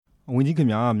ဝန်ကြီးခင်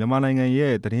ဗျာမြန်မာနိုင်ငံ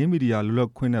ရဲ့သတင်းမီဒီယာလွတ်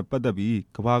လပ်ခွင့်နဲ့ပတ်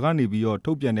သက်ပြီးကမ္ဘာ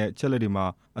ကနေပြီးတော့ထုတ်ပြန်တဲ့အချက်အလက်တွေ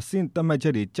မှာအဆင့်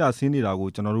သတ်မှတ်ချက်တွေကျဆင်းနေတာ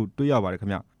ကိုကျွန်တော်တို့တွေ့ရပါတယ်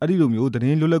ခင်ဗျအဲ့ဒီလိုမျိုးသတ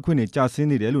င်းလွတ်လပ်ခွင့်တွေကျဆင်း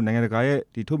နေတယ်လို့နိုင်ငံတကာရဲ့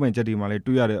ဒီထုတ်ပြန်ချက်တွေမှာလည်း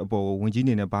တွေ့ရတဲ့အပေါ်ကိုဝန်ကြီးအ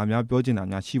နေ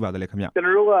နဲ့ဗာများပြောချင်တာများရှိပါသလဲခင်ဗျ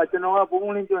ကျွန်တော်က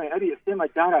ပုံမှန်လေးပြောရင်အဲ့ဒီအဆင့်မှာ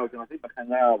ကြားတာကိုကျွန်တော်သိ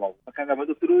မခံရပါဘူးမခံရဘူး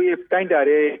သူတို့ရဲ့တို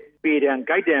င်းတာတဲ့ပေတံ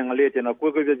guidance ကလေးကျွန်တော်ကို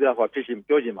ယ်ပြ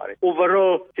ဟောဖြစ်ရှင်ပြောချင်ပါတယ်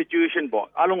overall situation ပေါ့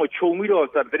အားလုံးကိုခြုံပြီးတော့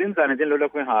သတင်းစာနဲ့လွတ်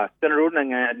လပ်ခွင့်ဟာကျွန်တော်တို့နိုင်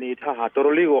ငံအနေထားဟာတော်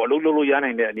တော်လေးကိုအလုပ်လုပ်လို့ရ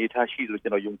နိုင်တဲ့အနေအထားရှိလို့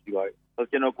ကျွန်တော်ယုံကြည်ပါ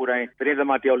တယ်ကျွန်တော်ကိုယ်တိုင်သတင်းသ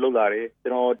မားတယောက်လုပ်လာတယ်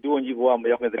ကျွန်တော်ဒုဝန်ကြီးဘဝ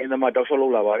မရောက်ခင်သတင်းသမားတောက်လျှောက်လု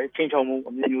ပ်လာပါတယ်ချင်းချောင်းမှု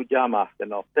အမျိုးကြားမှာကျွန်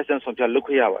တော်သက်ဆိုင်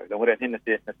ဆောင်ပြလုပ်ခဲ့ရပါတယ်တော့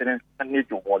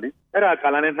တဲ့နှစ်နှစ်ကျော်ပေါ့လေ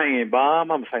အဲ့ဒါကာလနဲ့နှိုင်း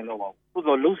ရင်ဘာမှမဆိုင်တော့ပါဘူးသို့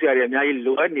သောလုပ်စရာတွေအများကြီး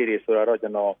လိုအပ်နေတယ်ဆိုတာတော့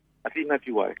ကျွန်တော်အသိမှတ်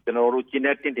ပြုပါတယ်ကျွန်တော်တို့ကျင်း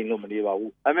တဲ့တင့်လို့မနေပါ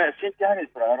ဘူးဒါပေမဲ့အရှင်းကြားနေ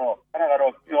ဆိုတာကတော့အဲ့ဒါက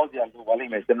တော့ပြောစရာလိုပါလိ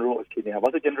မ့်မယ်ကျွန်တော်တို့အခြေအနေဟာဘာ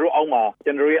လို့ကျွန်တော်တို့အောက်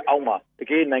မှာတ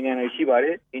ကယ်နိုင်ငံတွေရှိပါ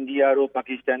တယ်အိန္ဒိယတို့ပါ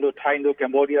ကစ္စတန်တို့ထိုင်းတို့က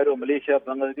မ္ဘောဒီးယားတို့မလေးရှားဘ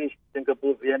င်္ဂလားဒေ့ရှ်စင်ကာပူ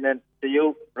ဗီယက်နမ်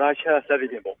တရုတ်ရုရှားစ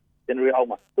သဖြင့်ပေါ့ကျွန်တော်တို့အောက်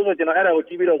မှာဆိုတော့ကျွန်တော်အဲ့ဒါ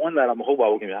ကိုကြည့်ပြီးတော့ဝန်တာမဟုတ်ပါ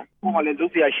ဘူးခင်ဗျာဟိုမှာလ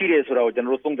ည်းလုပ်စရာရှိတယ်ဆိုတာကို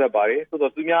ကျွန်တော်တို့သုံးသပ်ပါတယ်ဆိုတော့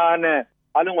သူများ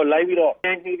နဲ့အားလုံးကိုလိုက်ပြီးတော့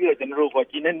တင်ပြီးတော့ကျွန်တော်တို့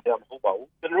ကကျင်းနေတာမဟုတ်ပါဘူး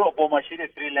ကျွန်တော်တို့အပေါ်မှာရှိတဲ့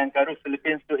Sri Lanka တို့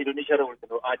Philippines တို့ Indonesia တို့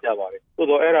ကျွန်တော်အားကြပါတယ်ဆို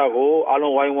တော့အဲ့ဒါကို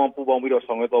အားလုံးဝိုင်းဝန်းပူးပေါင်းပြီးတော့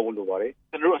ဆောင်ရွက်တော့ဖို့လိုပါ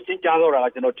တယ်ကျွန်တော်တို့အရှင်းကြားတော့တာ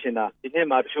ကကျွန်တော်ထင်တာဒီနေ့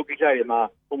မှာတချို့ကိစ္စတွေမှာ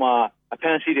ဟိုမှာအဖ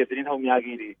မ်းဆီးတဲ့သတင်း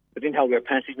ထောက်များကြီးတွေသတင်းထောက်ရဲ့ဖ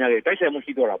မ်းဆီးများတွေတိုက်ဆိုင်မှု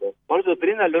ရှိတော့တာပေါ့ဘာလို့ဆိုသတ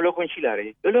င်းကလွတ်လပ်ခွင့်ရှိလာတ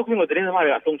ယ်လွတ်လပ်ခွင့်ကိုသတင်းသမား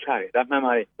တွေအသုံးချ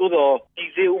တယ်ဒါမှန်ပါတယ်သို့တော့ဒီ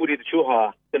စေဥပဒေတချို့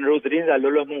ဟာကျွန်တော်တို့သတင်းစာလွ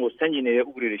တ်လပ်မှုကိုစန့်ကျင်နေတဲ့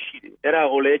ဥပဒေတွေရှိတယ်အဲ့ဒါ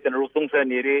ကိုလည်းကျွန်တော်တို့သုံး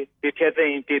သပ်နေတယ်ပြ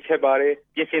ည့်ဖြတ်သိရင်ပြည့်ဖြတ်ပါတယ်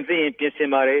ပြင်ဆင်သိရင်ပြင်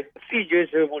ဆင်ပါတယ်အစီအကျ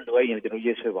ဖို့လိုရင်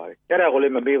ကျွန်တော်ရေးဆွဲပါတယ်အဲ့ဒါကို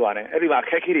လည်းမမေ့ပါနဲ့အဲ့ဒီမှာအ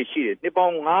ခက်အခဲတွေရှိတယ်နှစ်ပေါ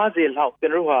င်း90လောက်ကျွ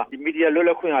န်တော်တို့ဟာဒီမီဒီယာလွတ်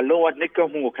လပ်ခွင့်ဟာလုံးဝနှိပ်ကွပ်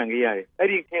မှုကိုခံခဲ့ရတယ်အဲ့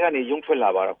ဒီခေတ်ကနေရုံထွက်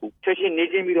လာပါတော့ခုချက်ချ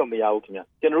င်းနေချင်းပြီးတော့မရဘူးခင်ဗျ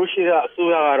ကျွန်တော်တို့ရှိကအ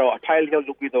စိုးရကတော့အထိုက်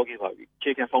အလျောက်လုပ်ပြီးတော့ခဲ့ပါပြီအ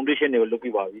ခြေခံ foundation တွေကိုလုပ်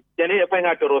ပြီးပါပြီကျန်တဲ့အပိုင်းက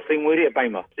တော်တော်စိန်မွေးတဲ့အ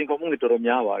ပိုင်းပါစိန်ခေါ်မှုတွေတော်တော်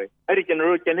များပါတယ်အဲ့ဒီ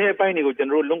ကျွန်တော်တို့ကျန်တဲ့အပိုင်းတွေကိုကျွန်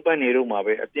တော်တို့လုံးပန်းနေတော့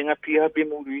မှာပဲအပြင်ကဖိအား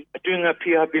ပေးမှုတွေအတွင်းက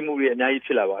ဖိအားပေးမှုတွေ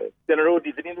အများကြီးဖြစ်လာပါတယ်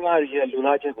ကျွန်တော်တို့ဒီသတင်းသမားတွေရဲ့လူ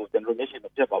လားချက်ကိုကျွန်တော်တို့မျက်စိမ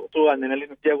ပြတ်ပါဘူးဆိုတော့နည်းနည်း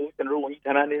လေးမပြတ်ဘူးကျွန်တော်တို့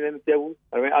ဝန်ကြီးဌာနအနေနဲ့မပြတ်ဘူး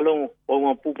ဒါပေမဲ့အလုံး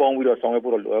ပုံမှန်ပူပေါင်းပြီးတော့ဆောင်ရွက်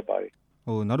ဖို့လိုအပ်ပါ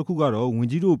တယ်နောက်တစ်ခုကတော့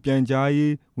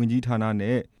ဝန်ကြီးတို့ပြန်ကြားရေးဝန်ကြီးဌာန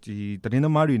နဲ့ဒီသတင်း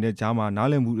သမားတွေနဲ့ကြားမှာနား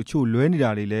လည်မှုတချို့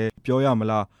လွဲနေတာတွေလည်းပြောရမ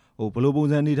လားဘယ်လိုပုံ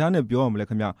စံအနေထားနဲ့ပြောရ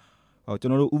မလဲခင်ဗျ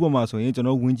ကျွန်တော်တို့ဥပမာဆိုရင်ကျွန်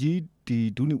တော်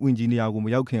ဝန်ကြီးဒီဒုဝန်ကြီးနေရာကိုမ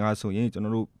ရောက်ခင်ကဆိုရင်ကျွန်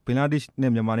တော်တို့ဘင်္ဂလားဒေ့ရှ်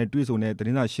နဲ့မြန်မာနဲ့တွေ့ဆုံတဲ့သတ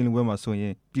င်းစာရှင်းလင်းပွဲမှာဆိုရ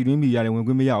င်ပြည်တွင်းမီဒီယာတွေ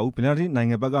ဝင်ခွင့်မရဘူးဘင်္ဂလားဒေ့ရှ်နိုင်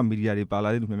ငံဘက်ကမီဒီယာ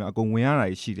တွေပါလာတဲ့လူများအကုန်ဝင်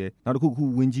ရတာရှိတယ်နောက်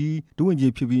တစ်ခုဒုဝန်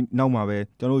ကြီးဖြစ်ပြီးနောက်မှာပဲ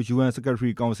ကျွန်တော်တို့ UN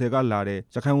Secretary Council ကလာတဲ့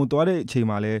ရခိုင်ကိုသွားတဲ့အချိန်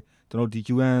မှာလဲကျွန်တော်ဒီ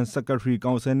UN Secretary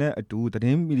Council နဲ့အတူသတ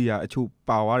င်းမီဒီယာအ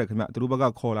ချို့ပါသွားတယ်ခင်ဗျသူတို့ဘက်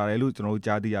ကခေါ်လာတယ်လို့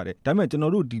ကျွန်တော်တို့ကြားသိရတယ်ဒါပေမဲ့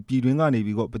ကျွန်တော်တို့ဒီပြည်တွင်း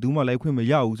ကနေပြီးတော့ဘယ်သူမှလိုက်ခွင့်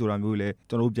မရဘူးဆိုတာ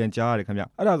မျိုးလဲကျွန်တော်တို့ပြန်ကြားရတယ်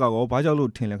ခင်ဗျအဲ့ဒါကောဘာကြောင့်လို့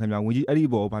ထင်လဲခင်ဗျဝန်ကြီးအဲ့ဒီ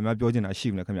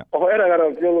ဘောဘာမှပြောချင်တာရှိမလဲခင်ဗျအဲ့ဒါက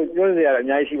တော့ပြောစရာအ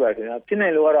များကြီးရှိပါတယ်ခင်ဗျဖြစ်နို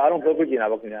င်လို့ကတော့အားလုံးပြောပြချင်တာ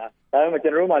ပါခင်ဗျဒါပေမဲ့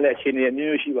ကျွန်တော်တို့မှလည်းအခြေအနေအမျိုး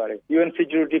မျိုးရှိပါတယ် UN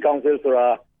Security Council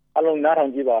ဆိုတာအလုံးနားထော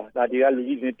င်ကြည့်ပါဒါဒီကလူ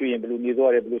ကြီးတွေတွေ့ရင်ဘယ်လိုနေ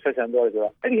သွားတယ်ဘယ်လိုဆက်ဆံသွားတယ်ဆိုတာ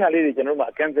အဲ့ဒီဟာလေးတွေကျွန်တော်တို့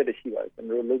မှာအကန့်အသတ်ရှိပါတယ်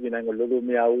ကျွန်တော်တို့လုပ်ပြနိုင်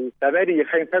ကိုလုပ်လို့မရဘူးဒါပေမဲ့ဒီရ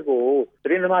ခိုင်ဘက်ကိုသ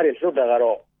တင်းသမားတွေလွတ်တာက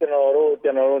တော့ကျွန်တော်တို့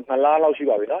2လလောက်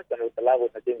ရှိပါပြီနော်ကျွန်တော်တို့2လကို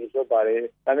နှစ်ကြိမ်ပြီးလွတ်ပါတယ်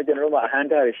ဒါပေမဲ့ကျွန်တော်တို့မှာအဟန့်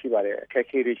တားတွေရှိပါတယ်အခက်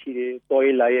အခဲတွေရှိတယ်တော်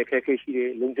ရေးလာရဲ့အခက်အခဲရှိ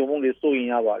တယ်လုံခြုံမှုတွေစိုး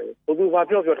ရင်ရပါတယ်ဘယ်သူဘာ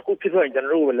ပြောတစ်ခုဖြစ်သွားရင်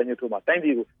ကျွန်တော်တို့ကိုလည်းညှို့ထိုးမှာတိုင်းပြ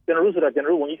ည်ကိုကျွန်တော်တို့ဆိုတာကျွန်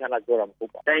တော်တို့ဝန်ကြီးဌာနပြောတာ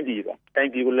မဟုတ်ပါတိုင်းပြည်ပါတို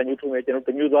င်းပြည်ကိုလည်းညှို့ထိုးမယ်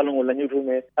ကျွန်တော်တို့မျိုးသားလုံးကိုလည်း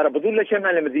ညှို့ထိုးမယ်အဲ့ဒါဘယ်သူ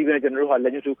လက်ချက်မှလည်းမသိဘဲကျွန်တော်တို့ဟာလ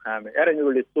ည်းညှို့ထိုးခံရမယ်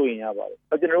အဲ့ဒါမျိုးလေးစိုးရင်ရပါတယ်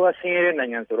ကျွန်တော်တို့ကဆင်းရဲတဲ့နို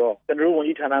င်ငံဆိုတော့ကျွန်တော်တို့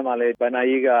ဝန်ကြီးဌာနမှာလည်းဗဏ္ဍာ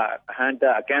ရေးကအဟ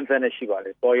န့်တာအကန့်အသတ်နဲ့ရှိပါ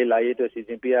တယ်တော်ရေးလာရေးအတွက်စီ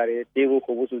စဉ်ပေးရတယ်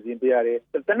တေးဖို့ခိုးဖို့စီစဉ်ပေးရ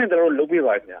တယ်တနေ့ကျွန်တော်တို့လုပ်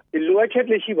ပေးပါတယ်ခင်ဗျဒီလို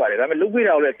အပ်ချက်လေးရှိပါတယ်ဒါပေမဲ့လုပ်ပေး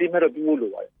တာကိုလည်းအသိမှတ်တော့ပြုဖို့လို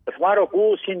ပါတယ်ပထမတော့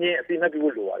ကိုယ်ရှင်းချင်းအသိမှတ်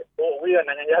ပြုဖို့လိုပါတယ်ဟိုအဝေး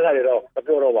ကနိုင်ငံခြားသားတွေတော့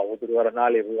မပြောတော့ပါဘူးသူတို့ကတော့နား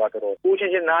လေဘူးကတော့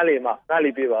ကိုယ်ရှင်းချင်းနားလေမှ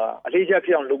နားလေပေးပါအလေးချက်ဖြ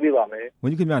စ်အောင်လုပ်ပေးပါမယ်ဝန်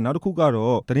ကြီးခင်ဗျနောက်တစ်ခုက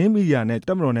တော့သတင်းမီဒီယာနဲ့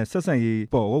တပ်မတော်နဲ့ဆက်ဆံ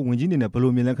ရေးပေါ့ဝန်ကြီးအနေနဲ့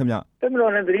ဘယ်လိုမြင်လဲခင်ဗျတပ်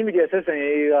မတော်နဲ့သတင်းမီဒီယာဆက်ဆံ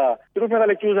ရေးကသူတို့ဘက်က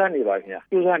လည်းကြိုးစားနေပါ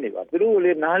ခင်ဗျကြိုးစားနေပါသူတို့ကို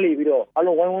လည်းနားလေပြီးတော့အ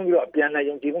လုံးဝိုင်းဝန်းပြီးတော့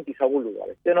အပြန်လှန်ယုံကြည်မှုတည်ဆောက်ဖို့လိုပါ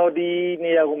တယ်ကျွန်တော်ဒီ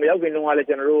နေရာကိုမရောက်ခင်တုန်းကလည်း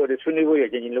ကျွန်တော်တို့ဆွေးနွေးဖို့ရ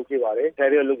ချင်းလုပ်ခဲ့ပါ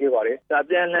တယ်ဒါတွေလုပ်ခဲ့ပါတယ်ဒါ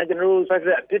ပြန်လှန်ကျွန်တော်တို့ဆက်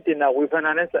ဆက်အဖြစ်တင်တာဝေဖန်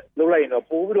တာနဲ့လုပ်လိုက်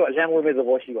ရင်တော့ပို့ပြီးတော့အလံဝေမဲ့သ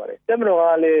ဘောရှိပါတယ်တပ်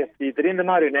မတော်ကလည်းဒီသတင်းသ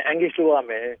မားတွေနဲ့ engage လုပ်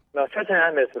ရမယ်နော်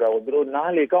ဆက်ဆံရမယ်ဆိုတာ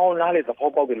ကိုသူတို့နားလေကောင်းနားလေသ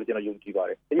ဘောပေါက်တယ်လို့ကျွန်တော်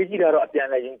ယုံကြည်ပါတယ်အရေးကြီးတာတော့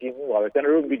အပြန်လှန်ယုံကြည်မှုပါပဲကျွန်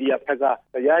တော်တို့မီဒီယာဘက်က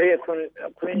ရတဲ့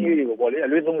အခွင့်အရေးတွေကိုပေါ့လေ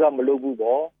အလွဲသုံးစားမလုပ်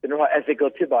ဘူးပေါ့ကျွန်တော်က ethical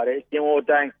ဖြစ်ပါတယ်ကျင့်ဝတ်အ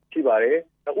တိုင်းဖြစ်ပါ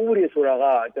တယ်ဥပဒေဆိုတာ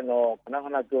ကကျွန်တော်ခဏ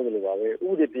ပြောသလိုပါပဲ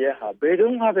ဥပဒေတရားဟာ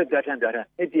ဘယ်တော့မှပဲပြဋ္ဌာန်း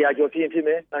နေ့တရားကျော်ဖြစ်ရင်ဖြစ်မ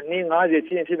ယ်နေ့90ဖြ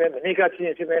စ်ရင်ဖြစ်မယ်နေ့ကဖြစ်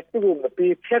ရင်ဖြစ်မယ်သူ့ကို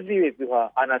မပေးဖြတ်ပြီးသူ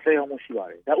ဟာအာဏာဆက်ရောက်မှုရှိပါ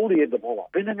တယ်ဒါဥပဒေရဲ့သဘောပါ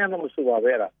ဘယ်နိုင်ငံမှမဆိုပါပဲ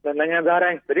အဲ့ဒါနိုင်ငံ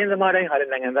သားတိုင်းသတင်းသမားတိုင်းဟာလည်း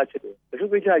နိုင်ငံသားဖြစ်တယ်တ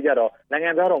ချို့ကိစ္စကြတော့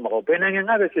နိုင်ငံသားတော့မဟုတ်ဘယ်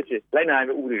နိုင်ငံကပဲဖြစ်ဖြစ်လိုက်နာရ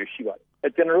မယ့်ဥပဒေတွေရှိပါ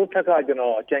တယ်ကျွန်တော်တို့ထက်က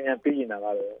ကျွန်တော်အကြံဉာဏ်ပေးနေတာ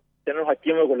ကတော့ ကျွန်တော်ကကျ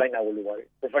င်းဝဲကိုလိုက်နာဖို့လိုပါတယ်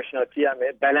professional ဖြစ်ရမ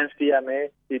ယ် balance ဖြစ်ရမယ်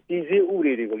ဒီတည်စည်းဥပ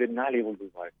ဒေတွေကိုလည်းနားလည်ဖို့လို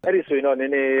ပါတယ်အဲ့ဒီဆိုရင်တော့န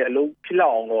ည်းနည်းအလုံးဖြစ်လော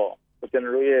က်အောင်တော့ကျွန်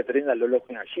တော်တို့ရဲ့သတင်းစာလွတ်လပ်ခွ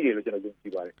င့်ရှိတယ်လို့ကျွန်တော်ယုံကြ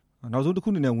ည်ပါတယ်နောက်ဆုံးတစ်ခု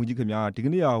အနေနဲ့ဝန်ကြီးခင်ဗျာဒီက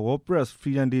နေ့က World Press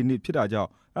Freedom Day နေ့ဖြစ်တာကြောင့်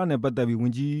အဲ့ဒါနဲ့ပတ်သက်ပြီးဝ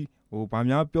န်ကြီးဗာ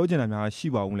များပြောချင်တာများရှိ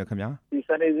ပါဦးလဲခင်ဗျာဒီစ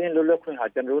နေစဉ်လွတ်လပ်ခွင့်ဟာ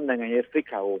ကျွန်တော်တို့နိုင်ငံရဲ့စိတ်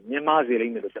ခါကိုမြင့်မားစေလိ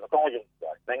မ့်မယ်လို့ကျွန်တော်ကောင်းယုံကြည်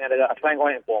ပါတယ်နိုင်ငံတကာအတိုင်းအဝို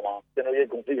င်းအပေါ်မှာကျွန်တော်ရဲ့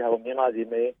ဂုဏ်သိက္ခာကိုမြင့်မားစေ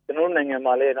မယ်ကျွန်တော်တို့နိုင်ငံ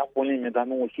မှာလည်းပွင့်လင်းမြင်သာ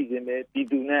မှုကိုရှိစေမယ်ပြည်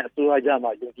သူနဲ့အစိုးရကြား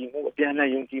မှာယုံကြည်မှုအပြန်အလှန်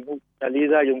ယုံကြည်မှုလေး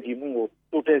စားယုံကြည်မှုကို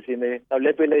တိုးတက်စေမယ်နောက်လ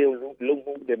က်ပလက်ရုံလုံး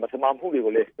မှုတွေမသမာမှုတွေ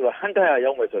ကိုလည်းသူကဟန်တာ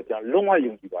ရောက်မယ်ဆိုတော့ကျွန်တော်လုံးဝ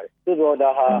ယုံကြည်ပါတယ်သို့တော့ဒါ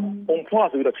ဟာပုံဖွား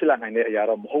ဆိုတော့ဖြစ်လာနိုင်တဲ့အရာ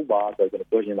တော့မဟုတ်ပါဆိုတော့ကျွန်တော်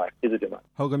ပြောရှင်းပါတယ်ကျေးဇူးတင်ပါတယ်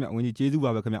ဟုတ်ကဲ့မြဝန်ကြီးကျေးဇူး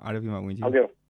ပါပဲခင်ဗျ RFA မှာဝန်ကြီးဟုတ်ကဲ့